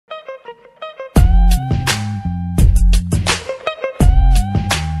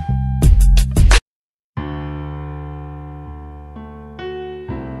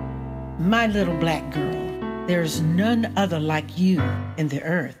My little black girl, there's none other like you in the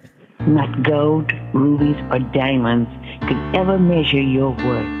earth. Not gold, rubies, or diamonds could ever measure your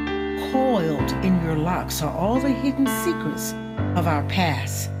worth. Coiled in your locks are all the hidden secrets of our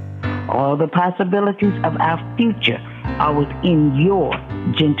past. All the possibilities of our future are within your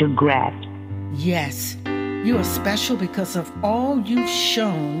gentle grasp. Yes, you are special because of all you've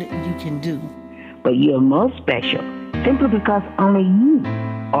shown you can do. But you're most special simply because only you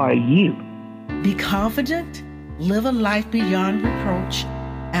are you. Be confident, live a life beyond reproach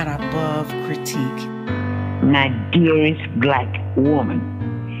and above critique. My dearest black woman,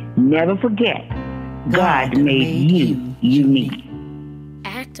 never forget, God made you unique.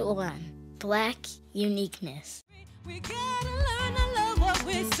 Act 1. Black Uniqueness. We gotta learn to love what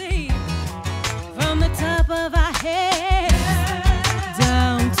we see. From the top of our heads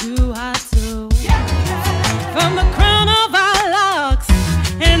down to our toes. From the crown of our locks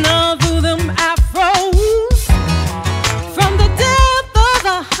and all through them afros. From the depth of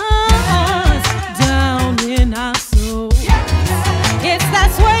our hearts down in our soul. It's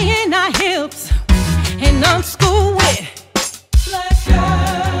that sway in our hips and on school with.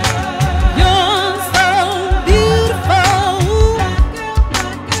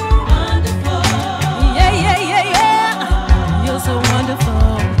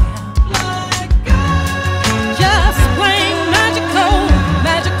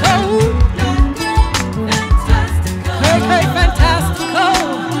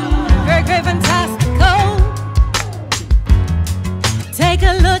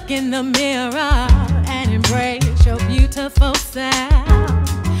 In the mirror and embrace your beautiful self.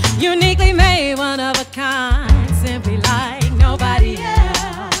 Uniquely made, one of a kind, simply like nobody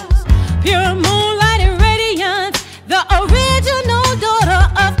else. Pure moonlight and radiance, the original daughter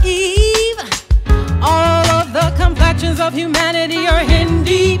of Eve. All of the complexions of humanity are hidden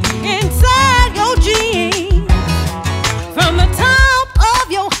deep inside your genes. From the top of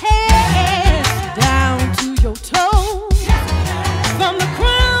your head down to your toes. From the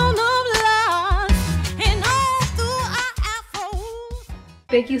crown.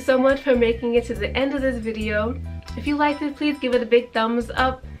 Thank you so much for making it to the end of this video. If you liked it, please give it a big thumbs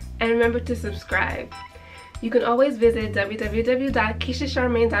up and remember to subscribe. You can always visit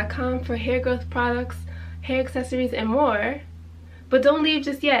www.KeishaCharmaine.com for hair growth products, hair accessories, and more. But don't leave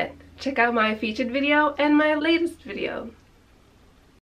just yet. Check out my featured video and my latest video.